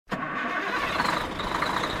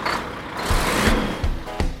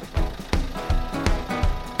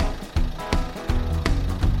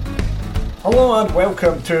Hello and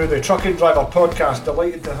welcome to the Trucking Driver Podcast.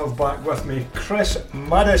 Delighted to have back with me Chris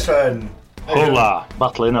Madison. Hola,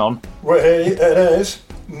 battling on. Well, hey, it is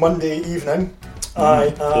Monday evening.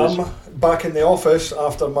 I am back in the office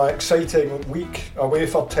after my exciting week away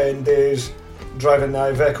for 10 days driving the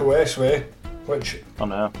Iveco S-Way, which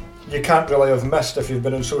you can't really have missed if you've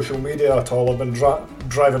been on social media at all. I've been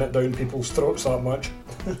driving it down people's throats that much.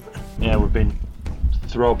 Yeah, we've been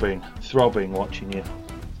throbbing watching you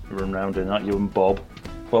run round in that, you and Bob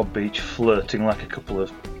Beach flirting like a couple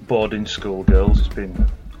of boarding school girls. It's been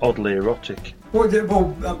oddly erotic. Well,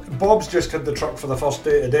 Bob's just had the truck for the first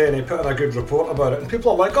day today and he put in a good report about it, and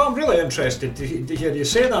people are like, I'm really interested to hear you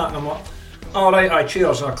say that, and I'm like, alright,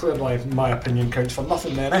 cheers. Clearly my opinion counts for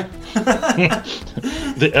nothing then, eh?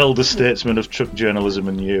 The elder statesman of truck journalism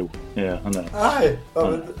and you. Yeah, I know. Aye.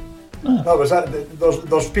 That was it.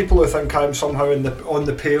 There's people who think I'm somehow on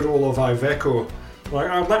the payroll of Iveco. Like,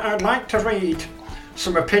 I'd like to read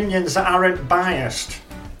some opinions that aren't biased.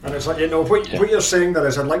 And it's like, what you're saying there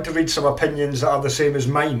is, I'd like to read some opinions that are the same as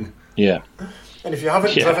mine. Yeah. And if you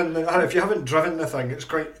haven't driven the thing, it's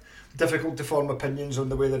quite difficult to form opinions on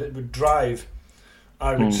the way that it would drive,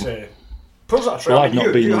 I would say. Well, I've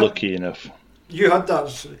not been lucky enough. You had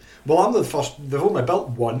that. Well, I'm the first. They've only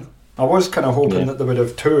built one. I was kind of hoping that they would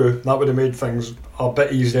have two. That would have made things a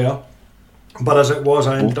bit easier. But as it was,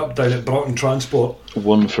 I ended up down at Broughton Transport.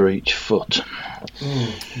 One for each foot.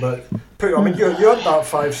 But I mean, you had that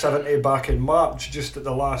 570 back in March, just at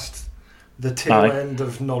the tail end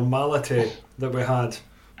of normality that we had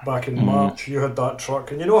back in March. You had that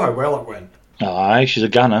truck, and you know how well it went. Aye, she's a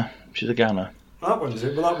Ganner. That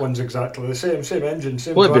one's exactly the same engine,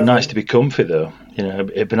 same. Well, it'd be nice to be comfy though.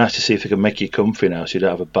 It'd be nice to see if they can make you comfy now, so you don't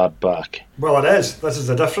have a bad back. Well, it is. This is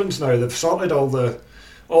the difference now. They've sorted all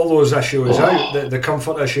those issues out. The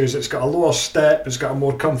comfort issues. It's got a lower step. It's got a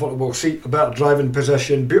more comfortable seat, a better driving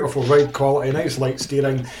position, beautiful ride quality, nice light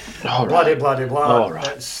steering. Blah blah blah. All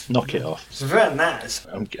right. Knock it off. It's very nice.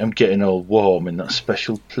 I'm getting all warm in that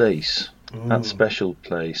special place. That special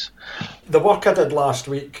place. The work I did last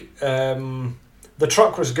week. The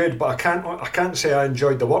truck was good, but I can't say I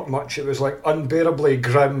enjoyed the work much. It was like unbearably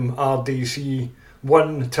grim RDC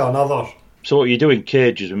one to another. So what are you doing?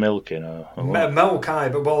 Cages with milking? Milk, aye.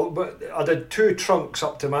 But I did 2 trunks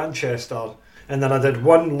up to Manchester, and then I did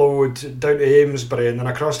 1 load down to Amesbury, and then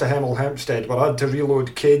across to Hemel Hempstead, where I had to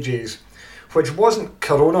reload cages, which wasn't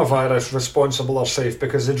coronavirus responsible or safe,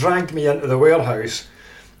 because they dragged me into the warehouse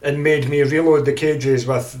and made me reload the cages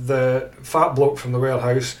with the fat bloke from the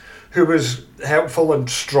warehouse, who was helpful and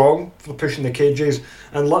strong for pushing the cages,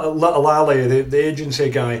 and little Ali, the agency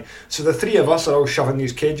guy. So the 3 of us are all shoving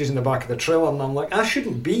these cages in the back of the trailer, and I'm like, I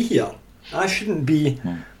shouldn't be here. I shouldn't be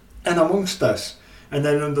in amongst this. And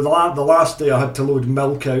then on the last day I had to unload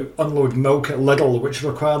milk at Lidl, which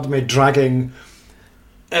required me dragging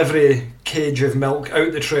every cage of milk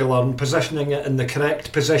out the trailer and positioning it in the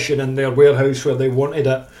correct position in their warehouse where they wanted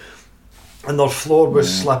it. And their floor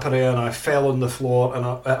was slippery, and I fell on the floor, and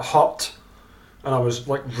it hurt, and I was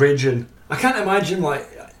like raging. I can't imagine like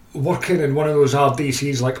working in one of those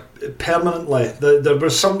RDCs like permanently. There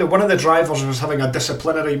was one of the drivers was having a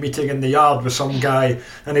disciplinary meeting in the yard with some guy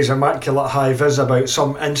in his immaculate high vis about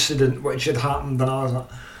some incident which had happened, and I was like,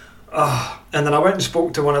 And then I went and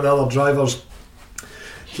spoke to one of the other drivers.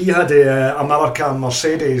 He had a American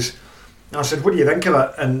Mercedes. And I said, what do you think of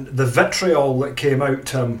it? And the vitriol that came out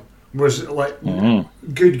to him was like,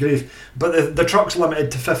 good grief. But the truck's limited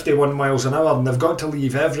to 51 miles an hour, and they've got to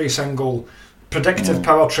leave every single predictive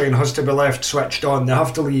powertrain has to be left switched on. They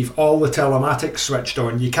have to leave all the telematics switched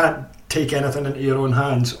on. You can't take anything into your own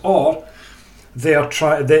hands, or they're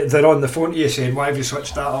on the phone to you saying, why have you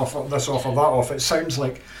switched that off, or this off, or that off? It sounds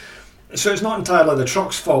like... So it's not entirely the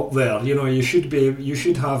truck's fault there. You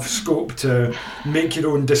should have scope to make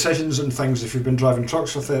your own decisions and things if you've been driving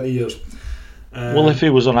trucks for 30 years. Well, if he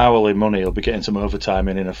was on hourly money, he'll be getting some overtime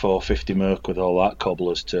in a 450 Merc with all that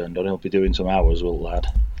cobblers turned on. He'll be doing some hours, will lad.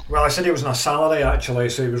 Well, I said he was on a salary actually,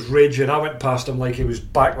 so he was raging. I went past him like he was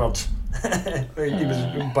backwards. He was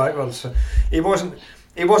backwards. So he wasn't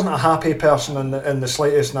a happy person in the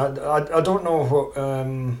slightest. And I don't know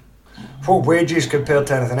what wages compared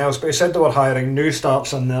to anything else, but he said they were hiring new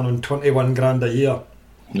starts in there on 21 grand a year.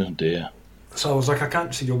 Oh dear. So I was like, I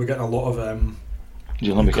can't see you'll be getting a lot of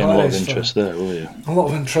you'll not be getting a lot of interest there, will you? A lot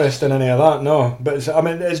of interest in any of that, no. But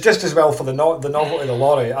it's just as well for the novelty of the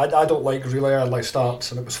lorry. I don't like really early starts,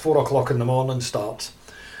 and it was 4 o'clock in the morning starts.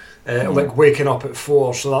 Like waking up at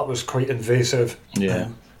 4, so that was quite invasive. Yeah.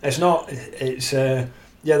 There's a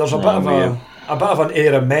bit of an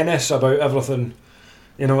air of menace about everything.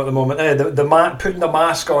 You know, at the moment, putting the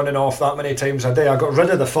mask on and off that many times a day. I got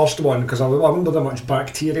rid of the first one because I wondered how much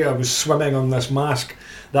bacteria was swimming on this mask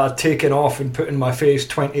that I'd taken off and put in my face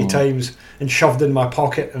 20 times and shoved in my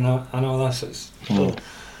pocket, and I know this.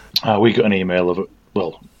 We got an email of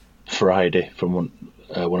Friday from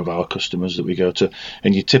one of our customers that we go to,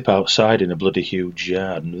 and you tip outside in a bloody huge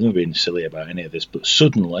yard, and I'm not being silly about any of this, but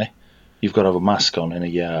suddenly you've got to have a mask on in a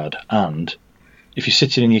yard, and if you're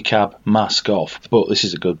sitting in your cab, mask off. But this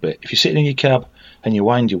is a good bit. If you're sitting in your cab and you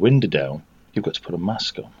wind your window down, you've got to put a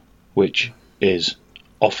mask on, which is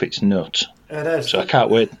off its nut. It is. So I can't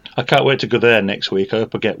wait. I can't wait to go there next week. I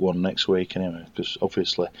hope I get one next week anyway, because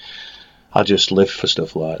obviously I just live for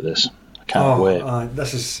stuff like this. I can't wait.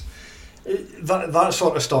 This is that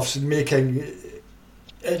sort of stuff's making.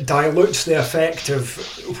 It dilutes the effect of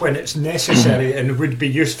when it's necessary and would be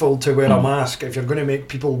useful to wear a mask. If you're going to make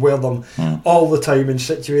people wear them all the time in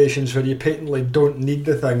situations where you patently don't need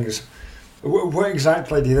the things, what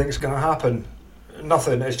exactly do you think is going to happen?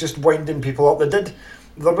 Nothing. It's just winding people up.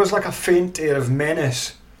 There was like a faint air of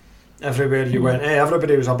menace everywhere you went.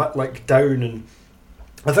 Everybody was a bit like down, and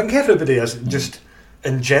I think everybody is just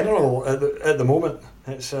in general at the moment.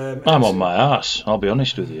 I'm on my arse. I'll be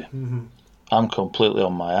honest with you. I'm completely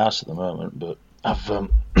on my arse at the moment, but I've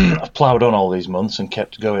ploughed on all these months and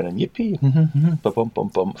kept going, and yippee,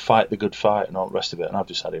 bum, fight the good fight and all the rest of it, and I've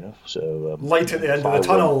just had enough. So light at the end of the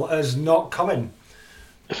tunnel is not coming.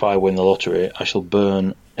 If I win the lottery, I shall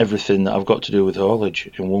burn everything that I've got to do with haulage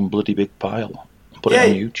in one bloody big pile and put it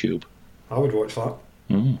on YouTube. I would watch that.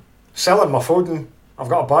 Selling my Foden. I've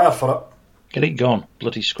got a buyer for it. Get it gone,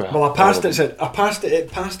 bloody scrap. Well, it passed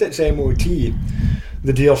its MOT.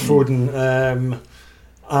 The dear Foden,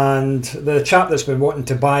 and the chap that's been wanting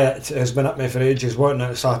to buy it has been at me for ages wanting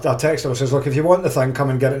it. So I texted him and says, look, if you want the thing, come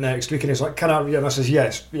and get it next week. And he's like, can I? And I says,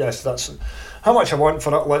 yes, that's how much I want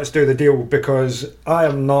for it. Let's do the deal, because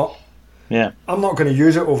I'm not going to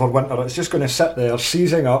use it over winter. It's just going to sit there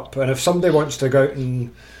seizing up, and if somebody wants to go out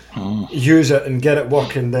and use it and get it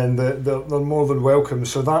working, then they're more than welcome.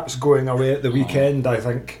 So that's going away at the weekend, I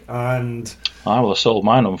think. And I sold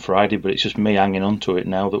mine on Friday, but it's just me hanging on to it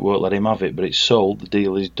now that won't let him have it. But it's sold, the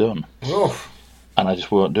deal is done. And I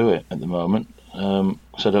just won't do it at the moment. So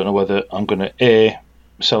I don't know whether I'm going to A,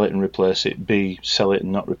 sell it and replace it, B, sell it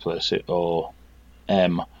and not replace it, or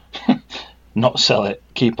M, not sell it,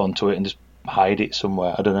 keep onto it and just hide it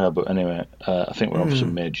somewhere. I don't know, but anyway, I think we're on for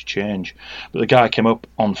some major change. But the guy came up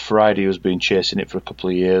on Friday who's been chasing it for a couple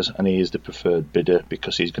of years, and he is the preferred bidder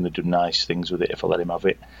because he's going to do nice things with it if I let him have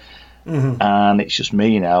it. And it's just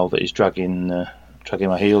me now that he's dragging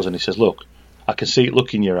my heels, and he says, look, I can see it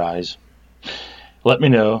look in your eyes. Let me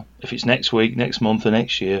know if it's next week, next month or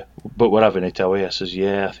next year, but we're having it, are we? I says,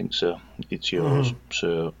 yeah, I think so. It's yours.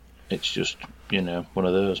 So it's just, one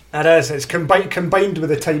of those. It is. It's combined with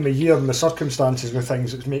the time of year and the circumstances with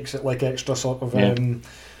things, it makes it like extra sort of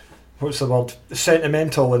what's the word?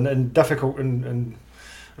 Sentimental and difficult and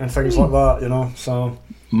things like that, So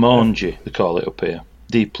mangy, they call it up here.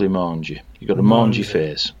 Deeply mangy. You've got a mangy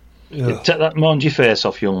face. Yeah. Take that mangy face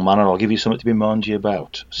off, young man, or I'll give you something to be mangy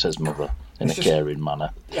about, says mother, in a caring manner.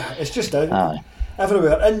 Yeah, it's just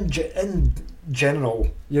everywhere. In general,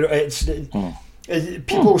 it's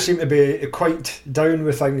people seem to be quite down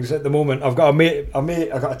with things at the moment. I've got a mate.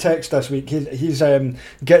 I got a text this week. He's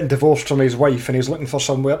getting divorced from his wife, and he's looking for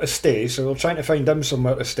somewhere to stay. So we're trying to find him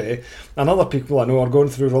somewhere to stay. And other people I know are going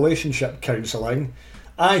through relationship counselling.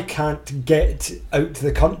 I can't get out to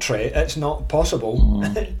the country. It's not possible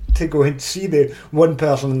to go and see the one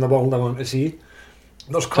person in the world I want to see.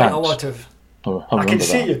 There's quite a lot of... I can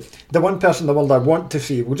see you. The one person in the world I want to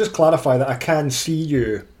see. We'll just clarify that I can see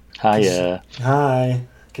you. Hi. I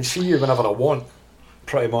can see you whenever I want,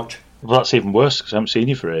 pretty much. Well, that's even worse because I haven't seen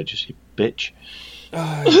you for ages, you bitch.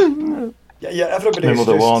 Everybody's My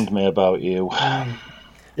mother warned me about you.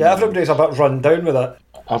 Everybody's a bit run down with it.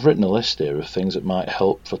 I've written a list here of things that might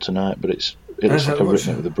help for tonight, but it looks like I've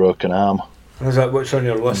written it with a broken arm. Is that what's on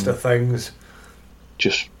your list of things?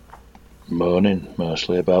 Just moaning,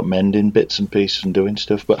 mostly, about mending bits and pieces and doing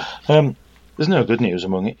stuff. But there's no good news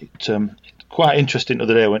among it. Quite interesting the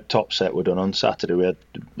other day when Top Set were done on Saturday.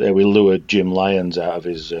 We lured Jim Lyons out of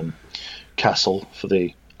his castle for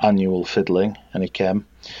the annual fiddling, and he came.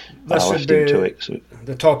 This would be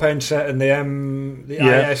the top end set in the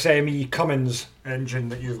ISME Cummins engine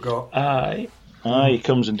that you've got. Aye, he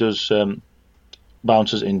comes and does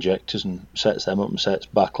bouncers, injectors, and sets them up and sets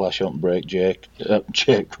backlash up and brake jerk, and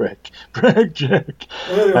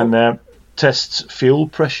tests fuel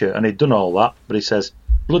pressure. And he'd done all that, but he says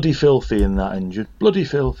bloody filthy in that engine, bloody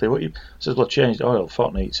filthy. What you says? Well, I changed oil,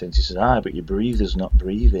 fortnight since. He says, aye, but your breather's not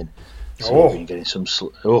breathing. So he's been getting some.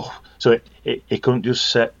 So he couldn't just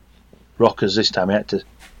set rockers this time. He had to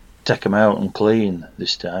take them out and clean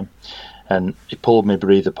this time. And he pulled my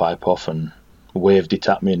breather pipe off and waved it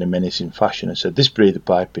at me in a menacing fashion and said, "This breather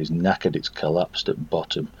pipe is knackered. It's collapsed at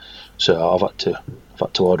bottom." So I've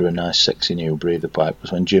had to order a nice, sexy new breather pipe,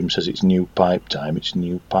 because when Jim says it's new pipe time, it's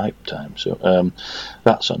new pipe time. So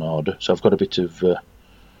that's on order. So I've got a bit of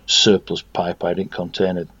surplus pipe I didn't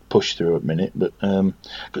contain a push through at minute, but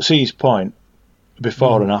see his point.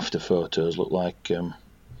 Before and after photos look like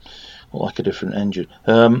a different engine.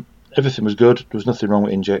 Everything was good. There was nothing wrong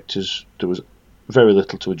with injectors. There was very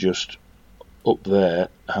little to adjust up there.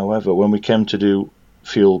 However, when we came to do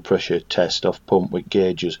fuel pressure test off pump with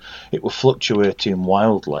gauges, it was fluctuating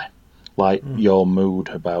wildly, like your mood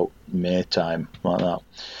about May time, like that.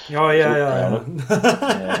 Oh yeah.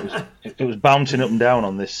 It was bouncing up and down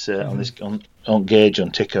on this on gauge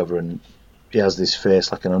on tickover, and he has this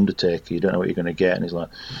face like an undertaker. You don't know what you're going to get, and he's like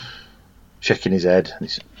shaking his head, and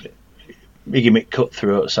he's making me cut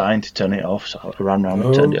throat sign to turn it off. So I ran round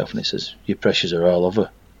and turned it off, and he says, "Your pressures are all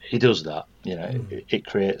over." He does that, it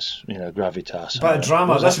creates, gravitas. But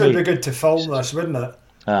drama, this would be good to film this, wouldn't it?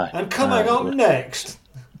 Aye. And coming up next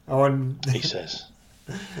he says,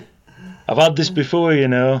 "I've had this before,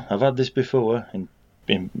 I've had this before,"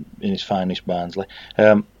 in his finest Barnsley.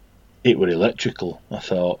 It were electrical. I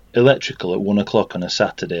thought, electrical at 1 o'clock on a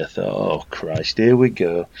Saturday. I thought, oh Christ, here we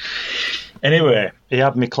go. Anyway, he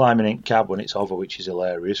had me climbing in cab when it's over, which is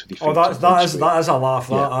hilarious. With your feet that is a laugh.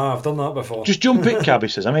 Yeah. I've done that before. Just jump in cab, he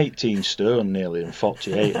says. I'm 18 stone nearly and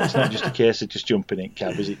 48. It's not just a case of just jumping in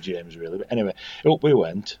cab, is it, James, really? But anyway, up we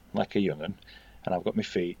went, like a young'un, and I've got my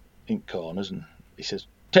feet in corners, and he says,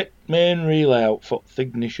 "Take main relay out for the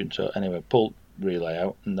ignition." So anyway, pull relay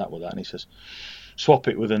out, and that was that. And he says, "Swap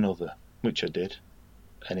it with another," which I did.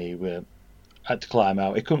 And he had to climb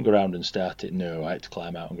out. He couldn't go around and start it. No, I had to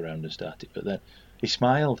climb out and go around and start it. But then he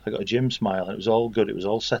smiled. I got a Jim smile, and it was all good. It was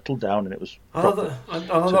all settled down, and it was another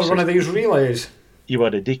one of these relays. You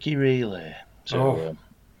had a Dicky relay. So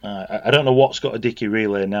I don't know what's got a Dicky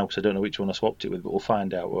relay now, because I don't know which one I swapped it with, but we'll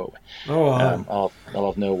find out, won't we? I'll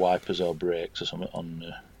have no wipers or brakes or something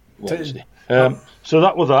on Wednesday. So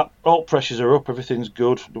that was that. All pressures are up. Everything's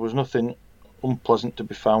good. There was nothing unpleasant to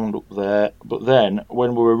be found up there. But then,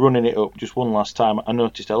 when we were running it up just one last time, I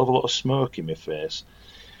noticed a hell of a lot of smoke in my face,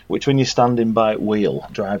 which when you're standing by wheel,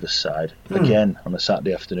 driver's side, again, on a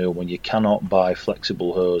Saturday afternoon, when you cannot buy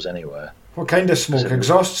flexible hose anywhere. What kind of smoke?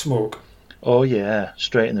 Exhaust smoke? Oh yeah,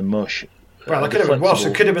 straight in the mush. Well, it could have been worse.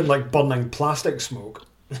 It could have been like burning plastic smoke.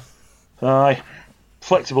 Aye.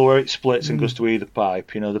 Flexible where it splits and goes to either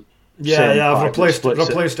pipe, I've replaced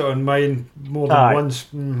it on mine more than once.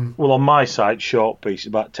 Mm. Well, on my side, short piece,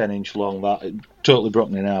 about 10-inch long, that totally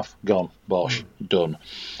broken in half, gone, bosh, done.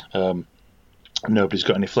 Nobody's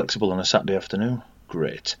got any flexible on a Saturday afternoon.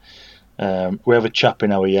 Great. We have a chap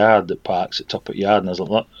in our yard that parks at top of yard, and there's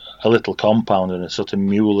a little compound and a sort of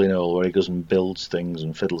mulling hole where he goes and builds things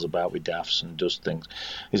and fiddles about with daffs and does things.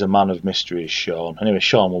 He's a man of mystery, is Sean. Anyway,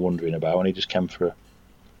 Sean we're wondering about, and he just came for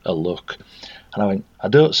a look. And I went, "I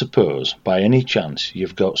don't suppose, by any chance,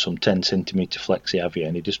 you've got some 10cm flexi, have you?"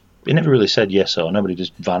 And he never really said yes or no, but he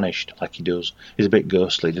just vanished like he does. He's a bit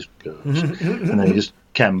ghostly, just goes. And then he just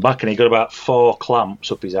came back, and he got about 4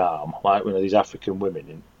 clamps up his arm, like one of these African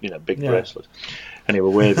women in big bracelets. And he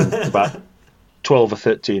was waving about 12 or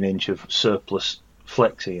 13 inch of surplus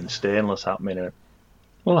flexi and stainless at me. And I went,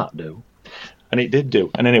 "Well, that do." And it did do.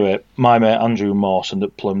 And anyway, my mate Andrew Mawson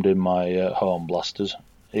that plumbed in my horn blasters,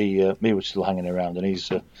 he was still hanging around, and he's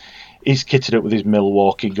kitted up with his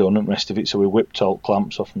Milwaukee gun and the rest of it, so we whipped all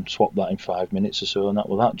clamps off and swapped that in 5 minutes or so, and that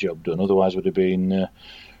was that job done. Otherwise we'd have been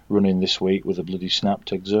running this week with a bloody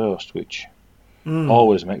snapped exhaust, which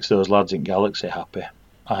always makes those lads in Galaxy happy,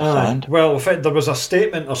 I find. Well, in fact, there was a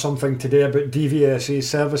statement or something today about DVSA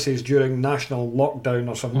services during national lockdown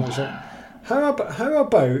or something. So how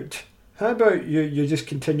about you just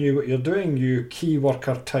continue what you're doing, you key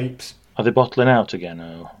worker types? Are they bottling out again?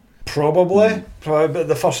 Oh. Probably, but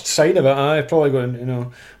the first sign of it, probably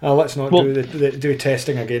going, let's not do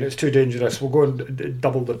testing again. It's too dangerous. We'll go and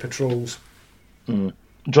double the patrols.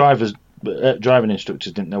 Driving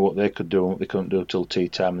instructors didn't know what they could do and what they couldn't do till tea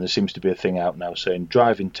time, and there seems to be a thing out now saying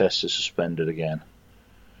driving tests are suspended again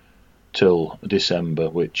till December,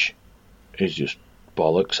 which is just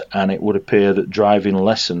bollocks. And it would appear that driving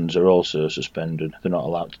lessons are also suspended. They're not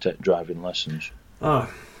allowed to take driving lessons.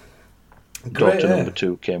 Daughter number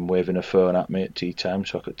 2 came waving a phone at me at tea time,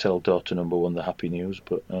 so I could tell daughter number 1 the happy news.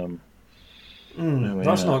 But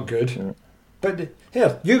That's not good. Yeah. But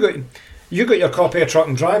here, you got your copy of Truck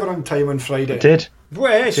and Driver on time on Friday. I did.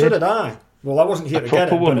 Well, so did I. Well, I wasn't here to get it. A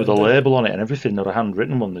proper one with a label on it and everything, not a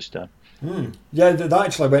handwritten one this time. Yeah, that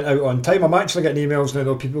actually went out on time. I'm actually getting emails now,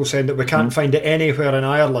 though, people saying that we can't find it anywhere in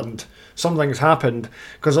Ireland. Something's happened.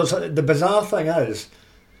 Because the bizarre thing is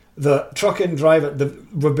that Truck and Driver,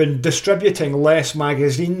 we've been distributing less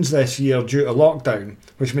magazines this year due to lockdown,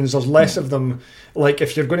 which means there's less of them. Like,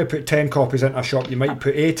 if you're going to put 10 copies into a shop, you might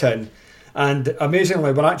put 8 in. And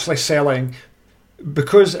amazingly, we're actually selling,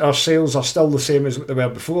 because our sales are still the same as what they were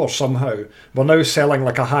before somehow, we're now selling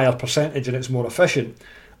like a higher percentage and it's more efficient.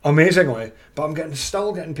 Amazingly. But I'm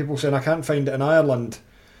still getting people saying I can't find it in Ireland.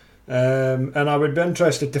 And I would be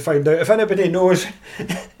interested to find out if anybody knows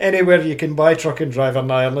anywhere you can buy Truck and Driver in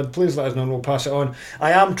Ireland. Please let us know and we'll pass it on.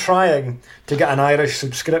 I am trying to get an Irish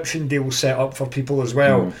subscription deal set up for people as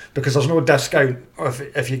well, because there's no discount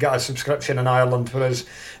if you get a subscription in Ireland, whereas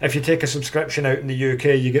if you take a subscription out in the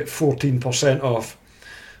UK you get 14% off.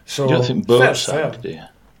 So you don't think boats are, do you?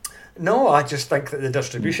 No, I just think that the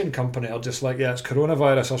distribution company are just like, it's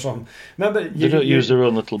coronavirus or something. Remember, they don't use their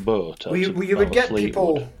own little boat. You would get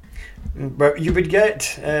people. But you would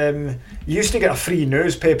get, you used to get a free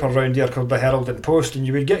newspaper around here called the Herald and Post, and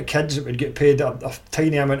you would get kids that would get paid a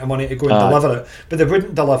tiny amount of money to go and deliver it, but they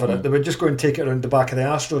wouldn't deliver it. They would just go and take it around the back of the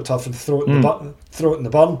AstroTurf and throw it in the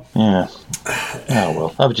burn. Yeah.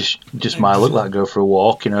 Well, I would just might look like go for a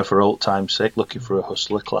walk, for old time's sake, looking for a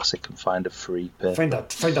Hustler classic and find a free paper. Find a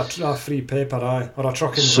free paper, or a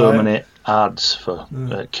Truck and Driver. So many ads for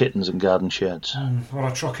kittens and garden sheds. Or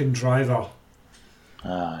a Truck and Driver.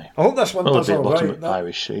 Aye. I hope this one does all right.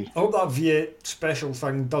 Irish Sea. I hope that V8 special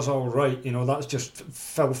thing does all right. That's just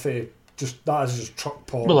filthy. That is just truck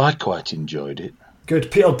porn. Well, I quite enjoyed it. Good.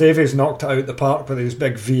 Peter Davies knocked it out the park with his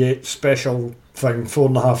big V8 special thing,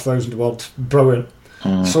 4,500 words. Brilliant.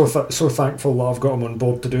 So thankful that I've got him on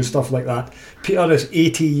board to do stuff like that. Peter is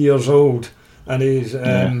 80 years old and he's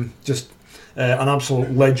just an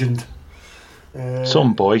absolute legend.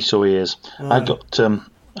 Some boy, so he is.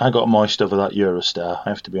 I got moist over that Eurostar, I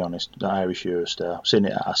have to be honest, the Irish Eurostar. I've seen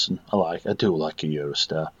it at Assen. I do like a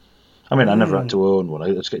Eurostar. I mean, I never had to own one.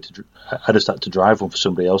 I just had to drive one for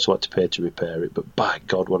somebody else who had to pay to repair it. But by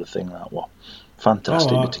God, what a thing that was.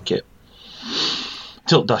 Fantastic bit of kit.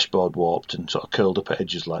 Tilt dashboard warped and sort of curled up at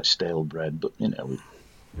edges like stale bread. But,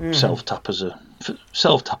 self-tappers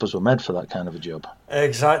were made for that kind of a job.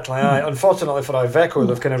 Exactly, aye. Unfortunately for Iveco,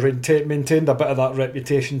 they've kind of maintained a bit of that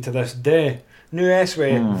reputation to this day. New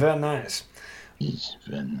S-Way, very nice. It's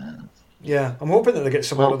very nice. Yeah, I'm hoping that they get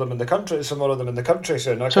some more of them in the country.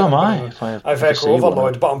 Soon. So am I. Iveco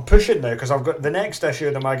Overlord, but I'm pushing now because I've got the next issue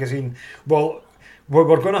of the magazine. Well, we're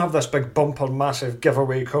going to have this big bumper, massive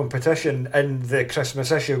giveaway competition in the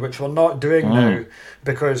Christmas issue, which we're not doing now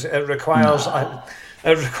because it requires.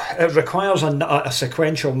 It requires a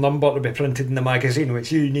sequential number to be printed in the magazine,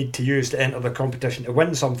 which you need to use to enter the competition to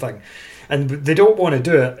win something. And they don't want to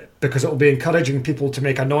do it because it'll be encouraging people to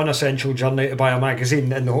make a non-essential journey to buy a magazine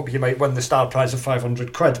in the hope you might win the star prize of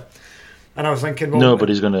 £500. And I was thinking, well,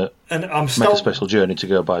 nobody's going to make a special journey to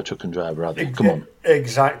go buy a Truck and Driver, are they? Come on.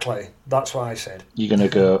 Exactly. That's what I said. You're going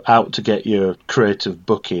to go out to get your creative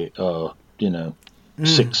bucket or,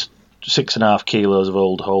 6.5 kilos of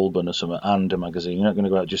old Holborn or something and a magazine. You're not going to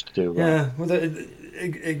go out just to do that. Yeah, well,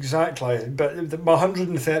 exactly. But my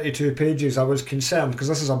 132 pages, I was concerned because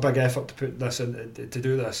this is a big effort to put this in to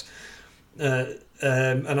do this.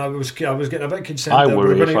 And I was getting a bit concerned. I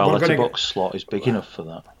worry if our letterbox slot is big enough for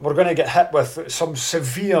that. We're going to get hit with some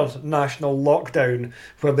severe national lockdown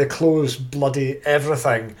where they close bloody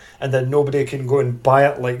everything and then nobody can go and buy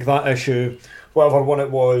it, like that issue, whatever one it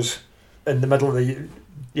was, in the middle of the...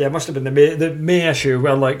 Yeah, it must have been the May issue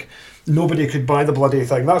where nobody could buy the bloody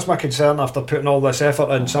thing. That's my concern after putting all this effort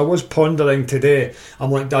in. So I was pondering today.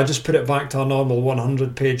 I'm like, do I just put it back to a normal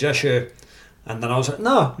 100-page issue? And then I was like,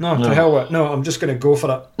 no, to hell with it. No, I'm just going to go for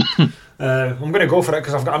it. I'm going to go for it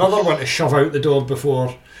because I've got another one to shove out the door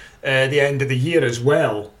before the end of the year as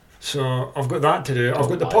well. So I've got that to do. I've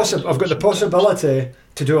got the possibility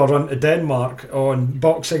to do a run to Denmark on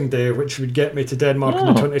Boxing Day, which would get me to Denmark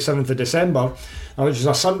on the 27th of December, which is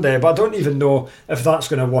a Sunday. But I don't even know if that's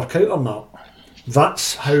going to work out or not.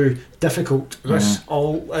 That's how difficult this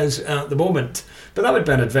all is at the moment. But that would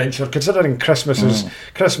be an adventure, considering Christmas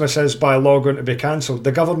is by law going to be cancelled.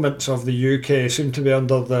 The governments of the UK seem to be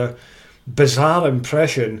under the bizarre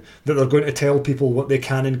impression that they're going to tell people what they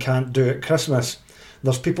can and can't do at Christmas.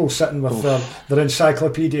 There's people sitting with their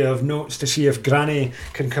encyclopedia of notes to see if Granny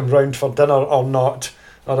can come round for dinner or not,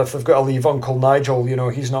 or if they've got to leave Uncle Nigel,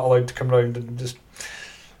 he's not allowed to come round, and just...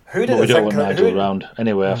 Who did But we I don't think want Nigel around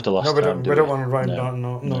anyway after last no, we time. don't, do we don't want to round that.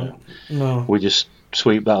 No. We just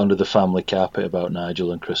sweep that under the family carpet about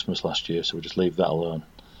Nigel and Christmas last year, so we just leave that alone.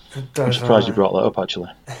 I'm surprised you brought that up, actually.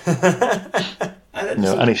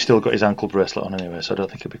 No, and he's still got his ankle bracelet on anyway, so I don't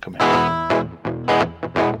think he'll be coming.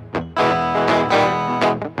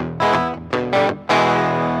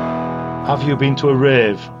 Have you been to a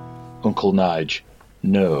rave, Uncle Nige?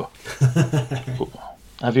 No.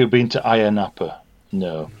 Have you been to Ayia Napa?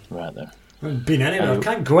 No. Right then. I haven't been anywhere. I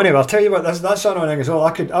can't go anywhere. I'll tell you what, that's annoying as well.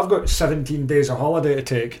 I've got 17 days of holiday to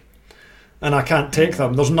take, and I can't take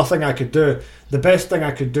them. There's nothing I could do. The best thing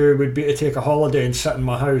I could do would be to take a holiday and sit in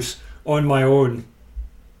my house on my own.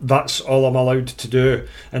 That's all I'm allowed to do.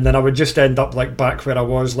 And then I would just end up like back where I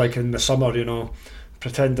was, like in the summer,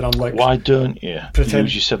 pretending I'm like... Why don't you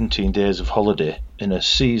use your 17 days of holiday in a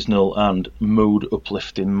seasonal and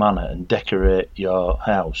mood-uplifting manner and decorate your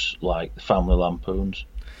house like the Family Lampoons?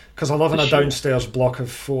 Because I live in a downstairs block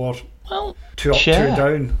of 4, well, 2 up, 2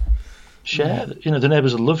 down. Share. The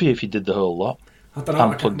neighbours would love you if you did the whole lot. I don't know.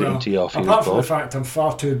 And plugged it into your fuse apart from board. the fact I'm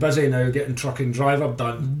far too busy now getting truck and driver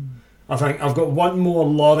done. I think I've got one more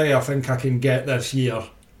lorry I think I can get this year,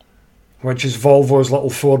 which is Volvo's little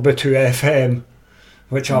 4x2 FM,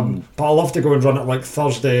 but I'll have to go and run it like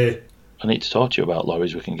Thursday. I need to talk to you about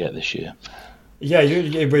lorries we can get this year. Yeah,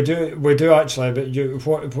 we do actually. But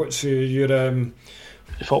what's your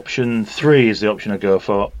If option 3 is the option I go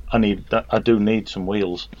for, I do need some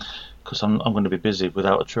wheels because I'm going to be busy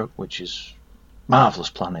without a truck, which is marvellous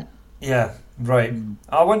planning. Yeah, right.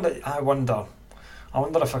 I wonder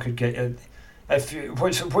if I could get you.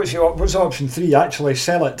 What's option 3? Actually,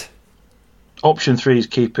 sell it. Option 3 is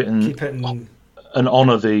keep it and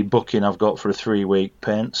honour the booking I've got for a 3-week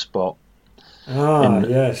paint spot.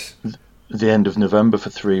 Yes. The end of November for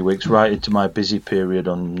 3 weeks, right into my busy period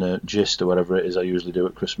on Gist or whatever it is I usually do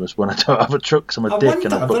at Christmas when I don't have a truck because I'm a dick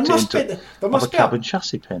and I've booked it into a cabin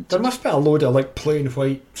chassis paint. There must be a load of like plain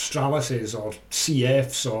white Stralices or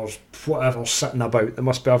CFs or whatever sitting about that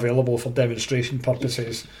must be available for demonstration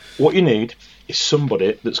purposes. What you need is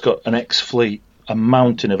somebody that's got a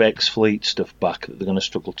mountain of ex-fleet stuff back that they're going to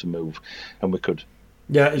struggle to move, and we could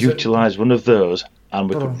utilise one of those. And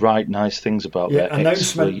we could write nice things about their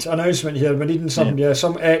announcement here. We're needing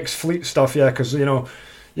some ex-fleet stuff, because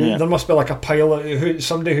there must be like a pile of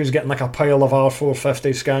somebody who's getting like a pile of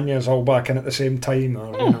R450 Scanias all back in at the same time.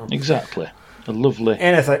 Or, exactly. A lovely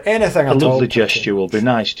anything. A lovely gesture will be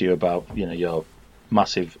nice to you about your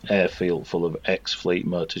massive airfield full of ex-fleet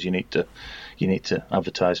motors. You need to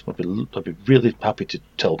advertise. I'd be really happy to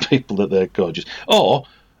tell people that they're gorgeous. Or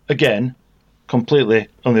again, completely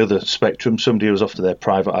on the other spectrum, somebody who's off to their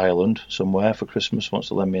private island somewhere for Christmas wants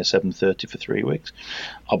to lend me a 730 for 3 weeks.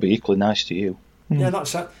 I'll be equally nice to you. Yeah,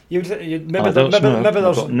 that's it. Maybe I've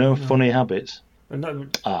got no funny habits. But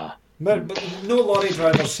no lorry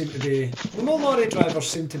drivers seem to be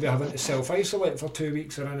having to self-isolate for 2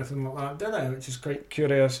 weeks or anything like that, do they? Which is quite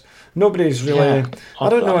curious. Nobody's really. I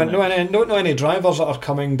don't know any drivers that are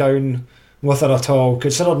coming down with it at all,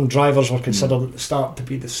 considering drivers were considered at the start to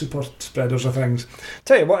be the super spreaders of things.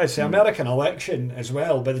 Tell you what, it's the American election as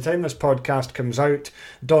well. By the time this podcast comes out,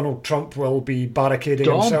 Donald Trump will be barricading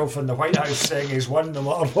himself in the White House saying he's won no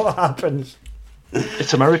matter what happens.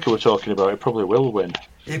 It's America we're talking about. It probably will win.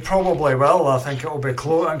 He probably will. I think it'll be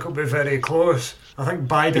close. I think it'll be very close. I think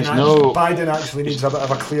Biden actually needs a bit of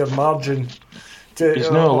a clear margin.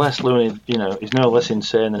 He's no less loony, he's no less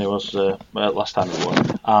insane than he was last time he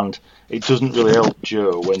won. And it doesn't really help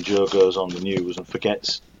Joe when Joe goes on the news and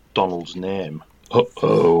forgets Donald's name.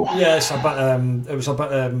 Yeah, it was a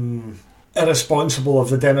bit irresponsible of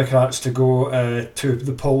the Democrats to go to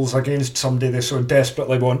the polls against somebody they so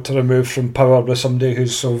desperately want to remove from power with somebody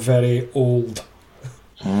who's so very old.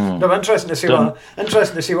 No, interesting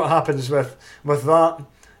to see what happens with that.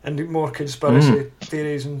 And more conspiracy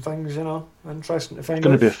theories and things, interesting to find out. It's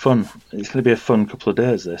going to be a fun couple of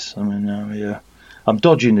days, this. I mean, I'm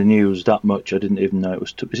dodging the news that much, I didn't even know it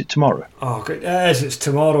was... Is it tomorrow? Oh, good. Yes, it's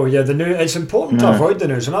tomorrow, yeah. The news. It's important to avoid the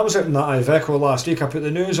news. When I was out in that Iveco last week, I put the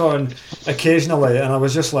news on occasionally, and I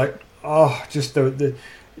was just like, just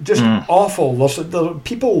awful. There are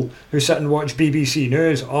people who sit and watch BBC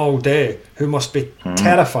News all day who must be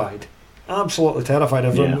terrified. Absolutely terrified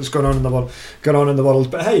of everything that's going on in the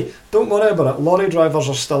world. But hey, don't worry about it. Lorry drivers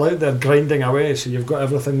are still out there grinding away, so you've got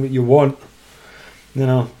everything that you want.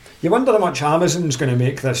 You wonder how much Amazon's going to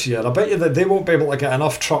make this year. I bet you that they won't be able to get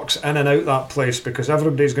enough trucks in and out that place because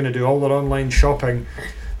everybody's going to do all their online shopping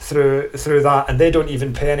through that, and they don't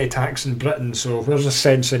even pay any tax in Britain. So where's the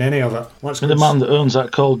sense in any of it? The man that owns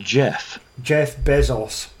that called Jeff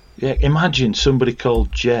Bezos. Yeah, imagine somebody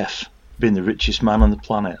called Jeff being the richest man on the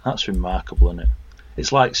planet. That's remarkable, isn't it?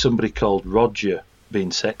 It's like somebody called Roger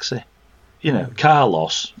being sexy. You know,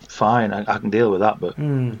 Carlos, fine, I can deal with that, but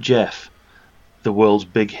Jeff, the world's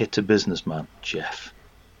big hitter businessman, Jeff.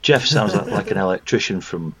 Jeff sounds like an electrician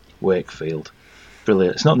from Wakefield.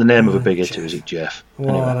 Brilliant. It's not the name of a big hitter, is it, Jeff?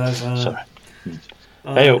 Well, Anyway, it is, sorry.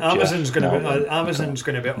 Hey up, Amazon's Jeff. Amazon's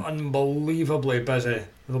going to be unbelievably busy.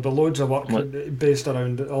 There'll be loads of work based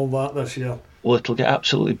around all that this year. Well, it'll get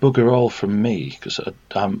absolutely bugger all from me because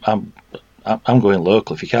I'm going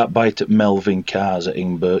local. If you can't buy it at Melvin Cars at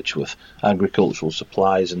Ing Birchworth, agricultural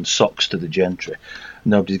supplies and socks to the gentry,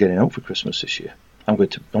 nobody's getting up for Christmas this year. I'm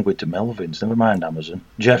going to Melvin's. Never mind Amazon.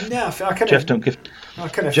 Jeff. Yeah, Jeff don't give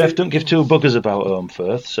two buggers about Home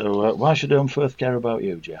Firth. So why should Home Firth care about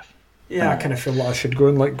you, Jeff? Yeah, I kind of feel like I should go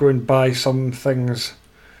and buy some things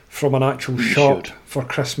from an actual shop for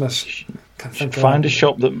Christmas. Find a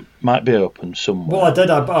shop that might be open somewhere. Well, I did.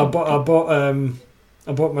 I bought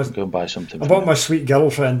my go and buy something. I bought my sweet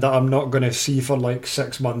girlfriend that I'm not going to see for like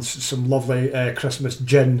 6 months some lovely Christmas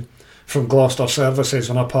gin from Gloucester Services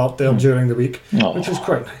when I parked there during the week, which was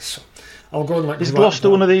quite nice. So I'll go and Is Gloucester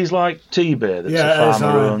one of these like tea beer that's a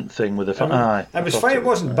farmer-owned thing with a It was fine. It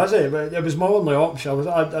wasn't busy, but it was my only option.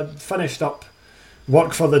 I'd finished up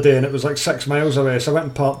work for the day and it was like 6 miles away, so I went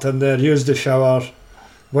and parked in there, used the shower,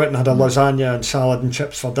 went and had a lasagna and salad and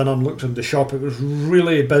chips for dinner and looked in the shop. It was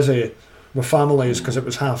really busy with families because it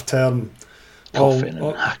was half term. Coughing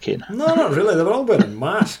and hacking. No, not really. They were all wearing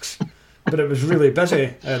masks. But it was really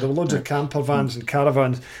busy. There were loads of camper vans and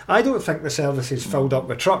caravans. I don't think the services filled up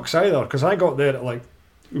with trucks either, because I got there at like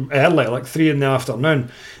early, like 3 in the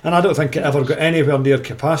afternoon, and I don't think it ever got anywhere near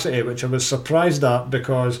capacity, which I was surprised at,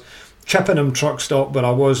 because Chippenham truck stop where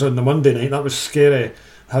I was on the Monday night, that was scary.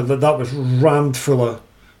 That was rammed full of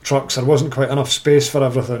trucks. There wasn't quite enough space for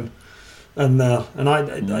everything in there, and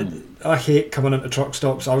I hate coming into truck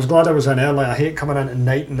stops. I was glad I was in early. I hate coming in at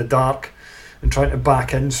night in the dark and trying to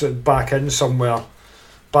back in somewhere,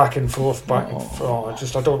 back and forth. I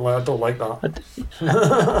don't like that.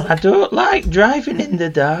 I don't like driving in the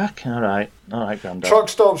dark. All right, Grandad. Truck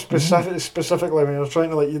stop specifically when you're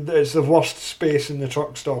trying to it's the worst space in the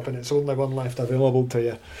truck stop, and it's only one left available to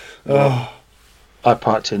you. I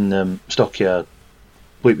parked in Stockyard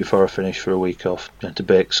week before I finished for a week off. I had to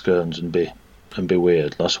bake scones and be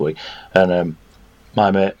weird last week, and my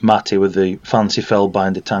mate Matty with the fancy fell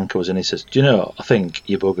binder tanker was in. He says, "Do you know? I think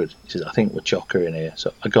you're buggered." He says, "I think we're chocker in here."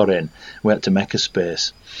 So I got in. We had to make a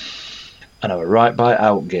space, and I was right by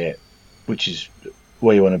Outgate, which is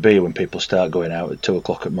where you want to be when people start going out at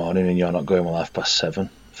 2:00 in the morning and you're not going till 7:30.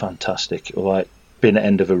 Fantastic. It was like being at the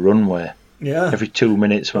end of a runway. Yeah. Every 2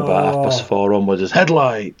 minutes from about 4:30 onwards, there's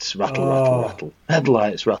headlights, rattle.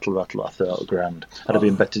 Headlights, rattle. I thought, oh, grand. I'd have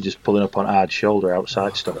been better just pulling up on Ard's shoulder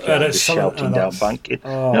outside Stockyard, just shouting down banking. You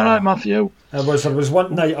all right, Matthew? There was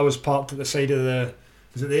one night I was parked at the side of the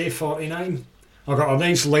A49. I got a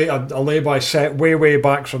nice lay-by set way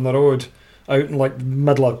back from the road, out in like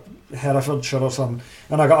middle of Herefordshire or something,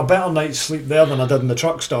 and I got a better night's sleep there than I did in the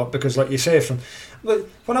truck stop, because like you say,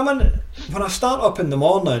 when I start up in the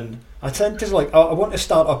morning, I tend to I want to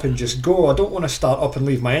start up and just go. I don't want to start up and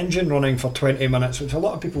leave my engine running for 20 minutes, which a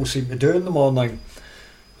lot of people seem to do in the morning.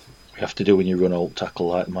 You have to do when you run alt tackle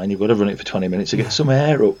like mine. You've got to run it for 20 minutes to get some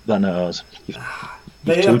air up the nose. You've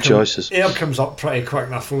two choices. Air comes up pretty quick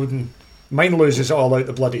in a Foden. Mine loses it all out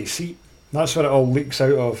the bloody seat. That's where it all leaks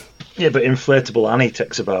out of. Yeah, but inflatable Annie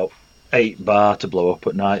takes about 8 bar to blow up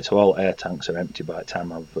at night, so all air tanks are empty by the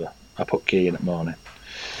time I put key in at morning.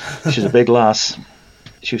 She's a big lass.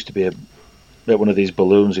 She used to be one of these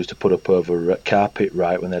balloons used to put up over carpet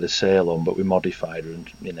right when they had a sale on, but we modified her and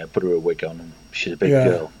put her a wig on, and she's a big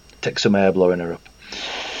girl. Take some air blowing her up.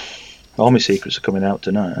 All my secrets are coming out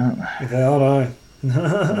tonight, aren't they? They are, aye.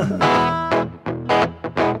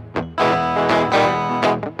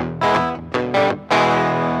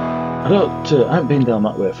 I haven't been down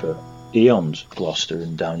that way for eons, Gloucester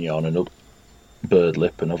and down yon and up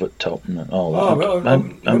Birdlip and over at top and all that. I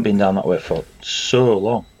haven't been down that way for so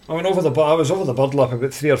long. I was over the Birdlip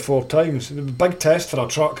about 3 or 4 times. It was a big test for a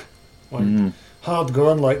truck. Hard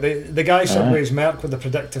going. Like the guy subways Merck with the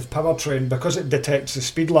predictive powertrain, because it detects the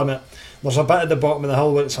speed limit. There's a bit at the bottom of the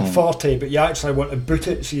hill where it's a 40, but you actually want to boot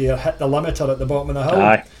it so you hit the limiter at the bottom of the hill.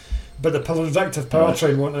 Aye. But the predictive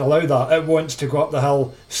powertrain won't allow that. It wants to go up the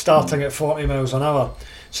hill starting at 40 miles an hour.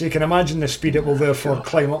 So you can imagine the speed it will therefore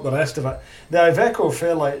climb up the rest of it. The Iveco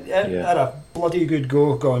fairly had a bloody good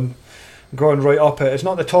go going right up it. It's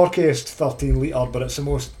not the torquiest 13 litre, but it's the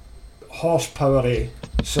most horsepowery.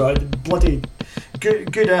 So bloody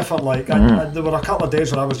good effort. Like there were a couple of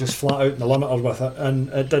days where I was just flat out in the limiter with it, and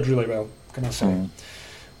it did really well. Can I say?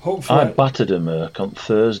 Hopefully, I battered a Merc on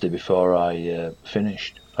Thursday before I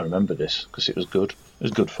finished. I remember this because it was good. It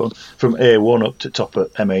was good fun. From A1 up to top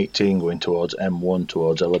at M18, going towards M1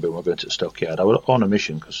 towards Ellerby. We're going to the Stockyard. I was on a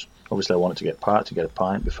mission because obviously I wanted to get a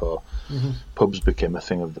pint before pubs became a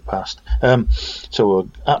thing of the past. So we're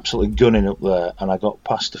absolutely gunning up there, and I got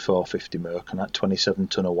past the 450 Merc and that 27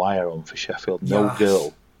 ton of wire on for Sheffield. No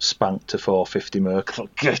girl spanked a 450 Merc. I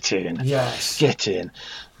thought, get in. Yes. Get in.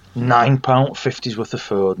 £9.50's worth of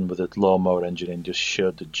Foden with a lawnmower engine in just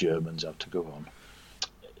showed the Germans how to go on.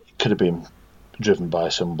 It could have been driven by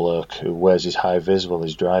some bloke who wears his high vis while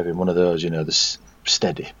he's driving, one of those,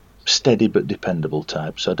 the steady but dependable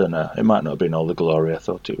types. I don't know, it might not have been all the glory I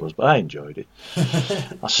thought it was, but I enjoyed it.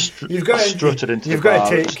 I strutted into the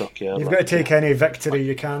bar at Stockyard. You've got to take any victory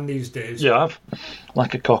you can these days. Yeah, I've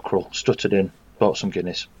like a cockerel, strutted in, bought some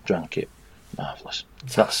Guinness, drank it. Marvellous.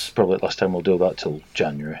 That's probably the last time we'll do that till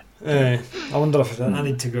January. I wonder if I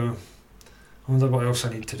need to go. I wonder what else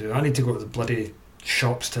I need to do. I need to go to the bloody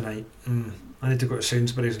shops tonight. I need to go to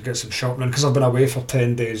Sainsbury's and get some shopping because I've been away for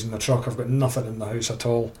 10 days in the truck. I've got nothing in the house at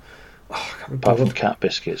all. Apart from cat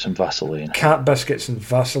biscuits and Vaseline. Cat biscuits and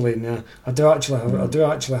Vaseline, yeah. I do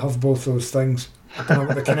actually have both those things. I don't know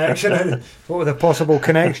what the connection is. What the possible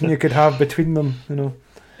connection you could have between them,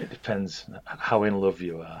 It depends how in love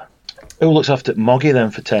you are. Who looks after Moggy then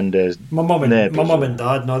for 10 days? My mum and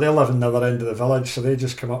dad. No, they live in the other end of the village, so they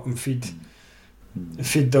just come up and feed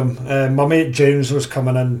them. My mate James was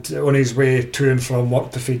coming in on his way to and from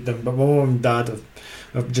work to feed them, but my mum and dad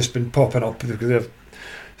have just been popping up because they have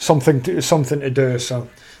something to do, so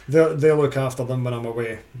they look after them when I'm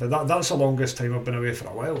away. But that's the longest time I've been away for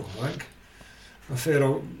a while, I think.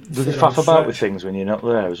 Do they faff about with things when you're not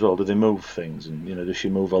there as well? Do they move things? And does she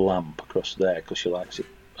move a lamp across there because she likes it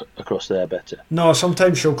across there better? No,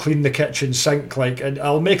 sometimes she'll clean the kitchen sink, and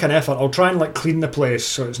I'll make an effort. I'll try and clean the place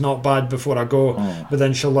so it's not bad before I go. But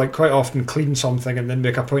then she'll quite often clean something and then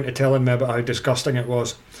make a point of telling me about how disgusting it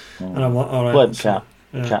was. And I'm like, all right. Blame Cat.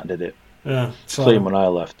 Yeah. Cat did it. Yeah. Clean when I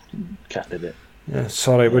left. Cat did it. Yeah.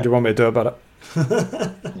 Sorry. What do you want me to do about it?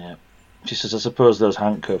 Yeah. She says, I suppose those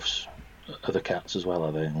handcuffs are the cat's as well,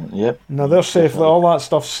 are they? Yep. No, they're safe. All that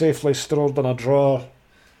stuff's safely stored in a drawer.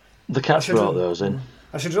 The cat's brought those in.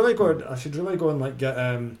 I should really go and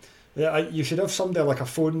get. You should have somebody a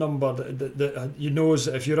phone number that you knows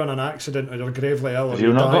if you're in an accident or you're gravely ill. Have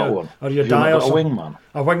you not got one? Or you die, or a wingman?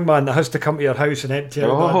 A wingman that has to come to your house and empty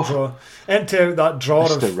out that drawer.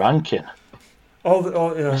 Mr. Rankin. Yeah.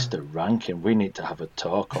 Mr. Rankin, we need to have a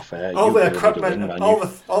talk off air. All the equipment, all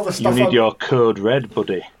the stuff. You need your code red,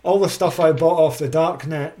 buddy. All the stuff I bought off the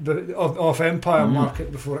darknet, off Empire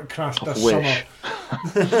Market before it crashed this Wish.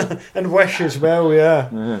 summer. And Wish as well,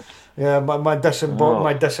 yeah. Yeah, my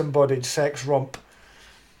disembodied sex rump.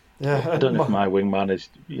 Yeah, I don't know if my wingman is,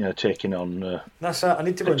 taking on. That's it. I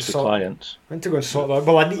need to go and sort. Clients. I need to go and sort that.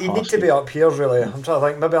 Well, you need to be up here, really. I'm trying to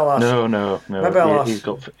think. Maybe I'll ask. No. Maybe I'll ask.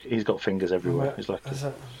 He's got fingers everywhere. He's like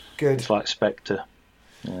good. It's like Spectre.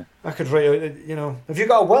 Yeah. I could write. Have you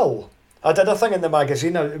got a will? I did a thing in the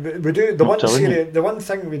magazine. We do the one series. The one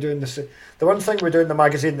thing we do in the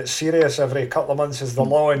magazine that's serious every couple of months is the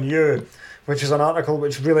Law and You, which is an article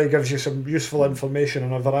which really gives you some useful information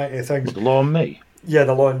on a variety of things. The Law and Me. Yeah,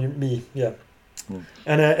 the Law and Me, yeah.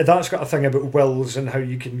 And that's got a thing about wills and how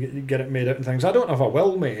you can get it made out and things. I don't have a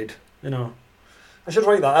will made, I should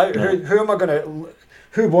write that out. No. Who am I going to...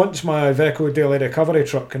 Who wants my Iveco Daily Recovery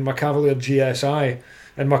truck and my Cavalier GSI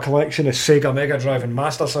and my collection of Sega Mega Drive and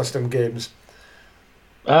Master System games?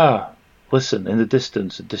 Listen, in the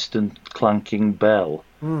distance, a distant clanking bell.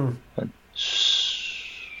 And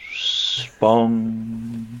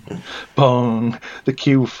bong, bong. The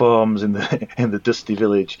queue forms in the dusty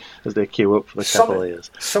village as they queue up for the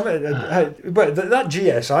Cavaliers. But that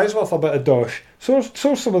GSI is worth a bit of dosh. So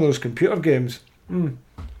some of those computer games.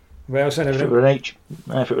 Well, if it were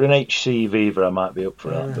an HC Viva, I might be up for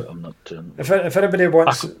that, but I'm not. If anybody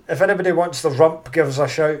wants the rump, give us a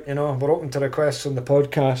shout. We're open to requests on the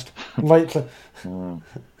podcast. Lightly,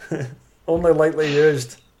 only lightly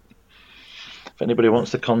used. If anybody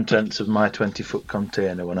wants the contents of my 20-foot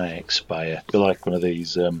container when I expire, be like one of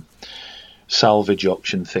these salvage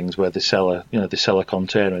auction things where they sell a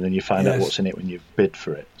container and then you find out what's in it when you've bid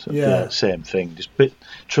for it. So, same thing. Just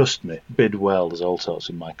trust me, bid well. There's all sorts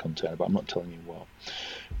in my container, but I'm not telling you what.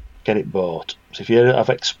 Get it bought. So if you have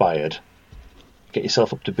expired, get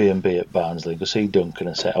yourself up to B&B at Barnsley, go see Duncan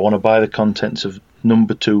and say, I want to buy the contents of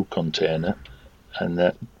number 2 container,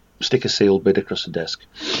 and stick a sealed bid across the desk.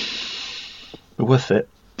 Worth it.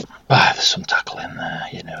 There's some tackle in there,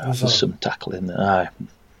 There's some tackle in there.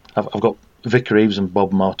 I've got Vicar Eves and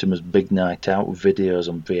Bob Mortimer's Big Night Out videos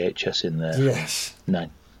on VHS in there. Yes.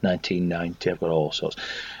 1990. I've got all sorts.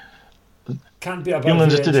 Can't be about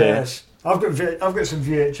VHS. Today. I've got some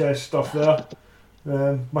VHS stuff there.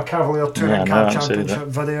 My Cavalier Touring Car Championship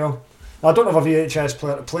video. I don't have a VHS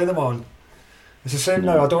player to play them on. It's the same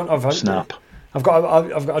now. I don't have. Snap. I've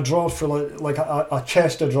got a drawer full of a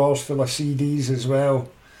chest of drawers full of CDs as well.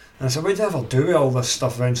 And I said, what do you ever do with all this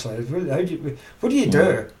stuff eventually? What do you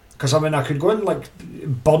do? Because I could go and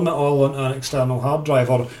burn it all onto an external hard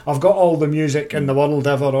drive, or I've got all the music in the world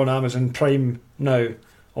ever on Amazon Prime now,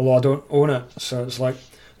 although I don't own it. So it's like,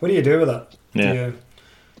 what do you do with it? Yeah.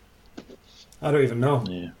 I don't even know.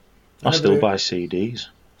 Yeah. I still buy CDs.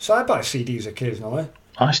 So I buy CDs occasionally.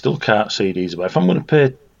 I still cart CDs, but if I'm going to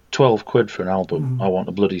pay £12 for an album, I want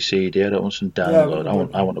a bloody CD. I don't want some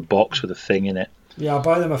download. I want a box with a thing in it. Yeah, I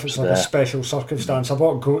buy them if it's a special circumstance. I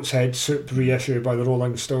bought Goat's Head Soup reissue by the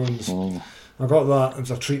Rolling Stones. I got that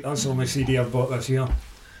as a treat. That's the only CD I've bought this year.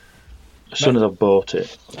 As soon as I've bought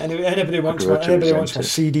it, anybody wants my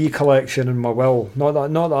CD collection and my will. Not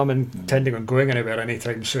that I'm intending on going anywhere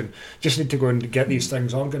anytime soon. Just need to go and get these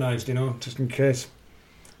things organised, just in case.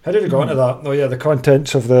 How did we go into that? Oh yeah, the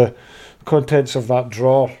contents of that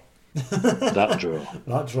drawer. That drawer.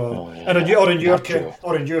 That drawer. Oh, yeah. And in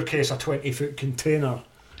your case, a 20-foot container.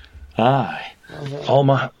 Aye. All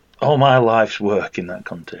my life's work in that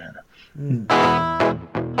container.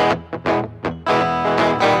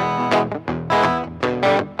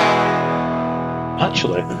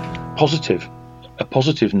 Actually, a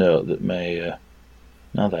positive note that may.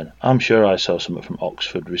 Now then, I'm sure I saw something from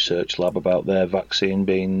Oxford Research Lab about their vaccine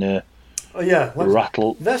being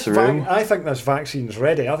rattled through. I think this vaccine's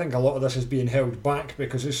ready. I think a lot of this is being held back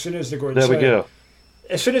because as soon as they go and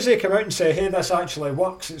as soon as they come out and say, hey, this actually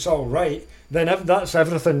works, it's all right, then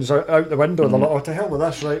everything's out the window. They're like, to hell with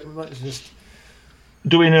this, right? Let's just...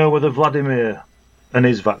 Do we know whether Vladimir and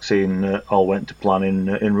his vaccine all went to plan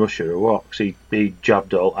in Russia or what? Because he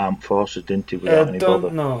jabbed all armed forces, didn't he, without any bother?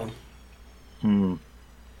 I don't know.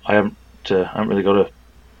 I haven't really got a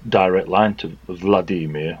direct line to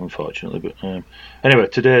Vladimir, unfortunately. But anyway,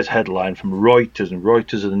 today's headline from Reuters, and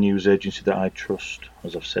Reuters are the news agency that I trust,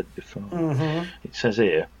 as I've said before. It says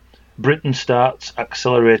here, Britain starts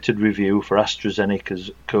accelerated review for AstraZeneca's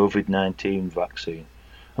COVID-19 vaccine.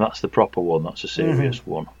 And that's the proper one, that's a serious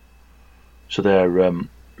one. So they're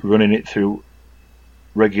running it through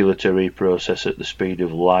regulatory process at the speed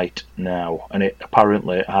of light now, and it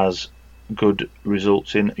apparently has good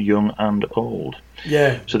results in young and old.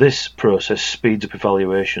 Yeah. So this process speeds up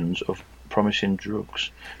evaluations of promising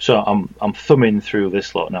drugs. So I'm thumbing through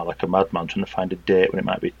this lot now like a madman, trying to find a date when it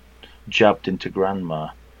might be jabbed into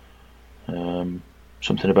grandma.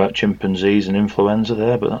 Something about chimpanzees and influenza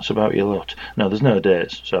there, but that's about your lot. No, there's no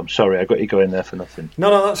dates, so I'm sorry I got you going there for nothing.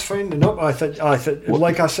 No, that's fine. No, I think,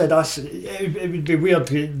 like I said, it would be weird.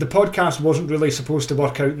 The podcast wasn't really supposed to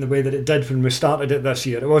work out in the way that it did when we started it this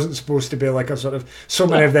year. It wasn't supposed to be like a sort of, so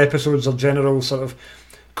many of the episodes are general sort of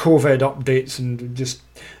COVID updates and just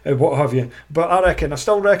what have you. But I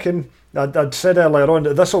still reckon, I'd said earlier on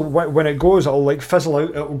that this will, when it goes, it'll like fizzle out,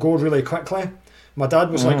 it'll go really quickly. My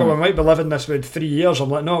dad was like, we might be living this with 3 years. I'm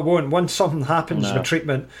like, no, it won't. Once something happens with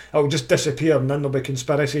treatment, it'll just disappear, and then there'll be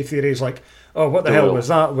conspiracy theories like, oh, what the hell was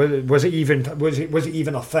that? Was it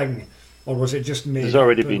even a thing? Or was it just me? There's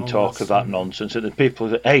already been talk of that nonsense. And the people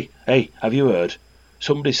say, hey, have you heard?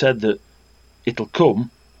 Somebody said that it'll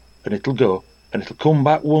come, and it'll go, and it'll come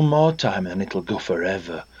back one more time, and it'll go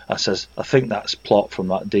forever. I says, I think that's plot from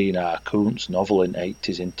that Dean R. Koontz novel in the 80s,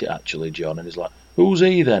 isn't it, actually, John? And he's like, who's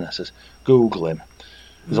he then? I says, Google him.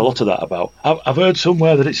 There's a lot of that about. I've heard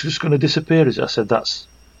somewhere that it's just going to disappear. I said, that's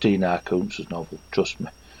Dean R. Koontz's novel, trust me.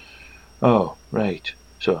 Oh, right.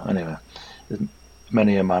 So, anyway, there's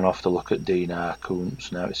many a man off to look at Dean R.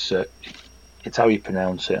 Koontz. Now, it's how you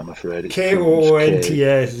pronounce it, I'm afraid. It's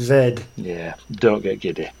Koontzz. Yeah, don't get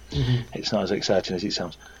giddy. It's not as exciting as it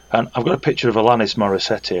sounds. And I've got a picture of Alanis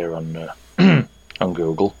Morissette here on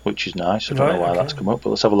Google, which is nice. I don't know why that's come up,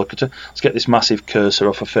 but let's have a look at her. Let's get this massive cursor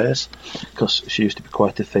off her face, because she used to be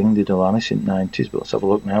quite a thing, did Alanis, in the 90s, but let's have a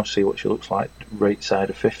look now, see what she looks like right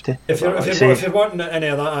side of 50. If you're wanting any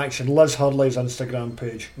of that action, Liz Hurley's Instagram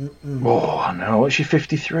page. Oh, I know. What's she,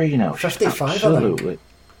 53 now? 55, absolutely.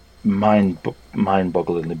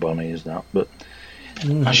 Mind-bogglingly bonny is that, but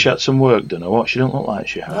has she had some work done, or what? She don't look like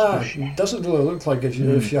she has, does she? It doesn't really look like it.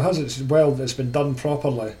 If she has, it's been done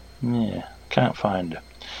properly. Yeah. Can't find her.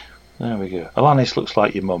 There we go. Alanis looks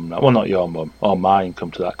like your mum now. Well, not your mum, or mine,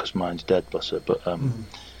 come to that, because mine's dead, bless her. But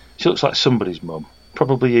she looks like somebody's mum.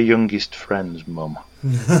 Probably your youngest friend's mum.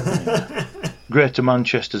 Yeah. Greater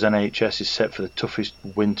Manchester's NHS is set for the toughest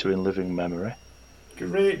winter in living memory.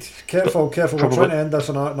 Great. Careful. We're trying to end this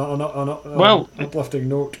on an uplifting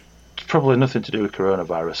note. It's probably nothing to do with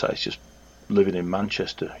coronavirus. It's just living in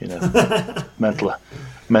Manchester,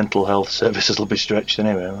 mental health services will be stretched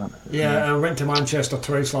anyway, won't it? Yeah, I went to Manchester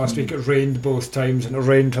twice last week. It rained both times, and it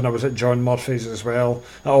rained when I was at John Murphy's as well.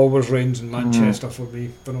 It always rains in Manchester for me.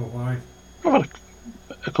 Don't know why. I've had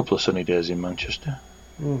a couple of sunny days in Manchester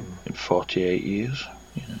in 48 years.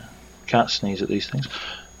 Can't sneeze at these things.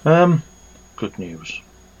 Good news.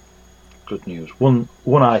 One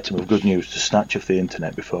item of good news to snatch off the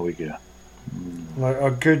internet before we go. Like a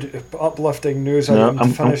good uplifting news item to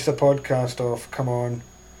finish the podcast off. Come on.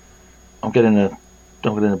 I'm getting a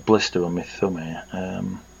blister on my thumb here.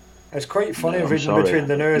 It's quite funny reading between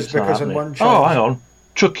the news it's because in one Oh, hang on.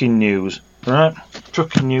 Trucking news, right?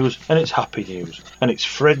 Trucking news, and it's happy news, and it's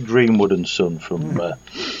Fred Greenwood and Son from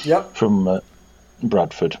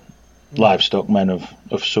Bradford. Livestock men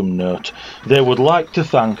of some note. They would like to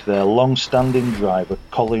thank their long-standing driver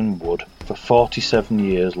Colin Wood for 47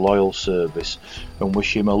 years loyal service and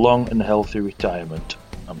wish him a long and healthy retirement.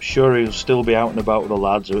 I'm sure he'll still be out and about with the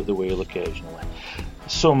lads or at the wheel occasionally.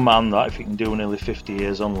 Some man that if he can do nearly 50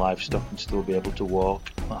 years on livestock and still be able to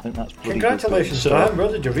walk, I think that's pretty Congratulations to him. Where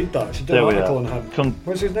did you read that? I should do an article on him.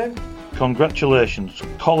 What's his name? Congratulations,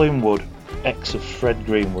 Colin Wood, ex of Fred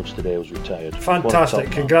Greenwood's today, was retired.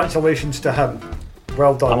 Fantastic. Congratulations to him.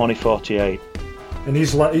 Well done. I'm only 48. And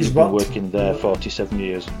he's been working there 47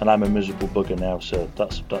 years, and I'm a miserable bugger now, so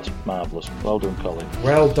that's marvellous. Well done, Colin.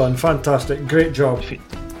 Well done. Fantastic. Great job.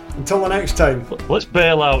 Until the next time. Let's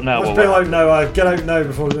bail out now. Get out now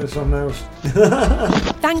before there's something else.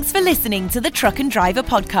 Thanks for listening to the Truck and Driver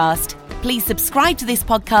podcast. Please subscribe to this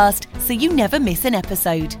podcast so you never miss an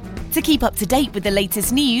episode. To keep up to date with the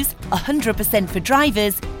latest news, 100% for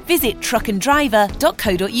drivers, visit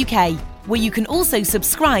truckanddriver.co.uk, where you can also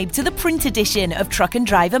subscribe to the print edition of Truck and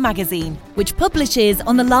Driver magazine, which publishes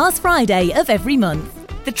on the last Friday of every month.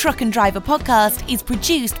 The Truck and Driver podcast is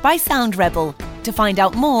produced by Sound Rebel. To find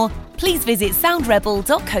out more, please visit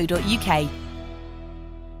soundrebel.co.uk.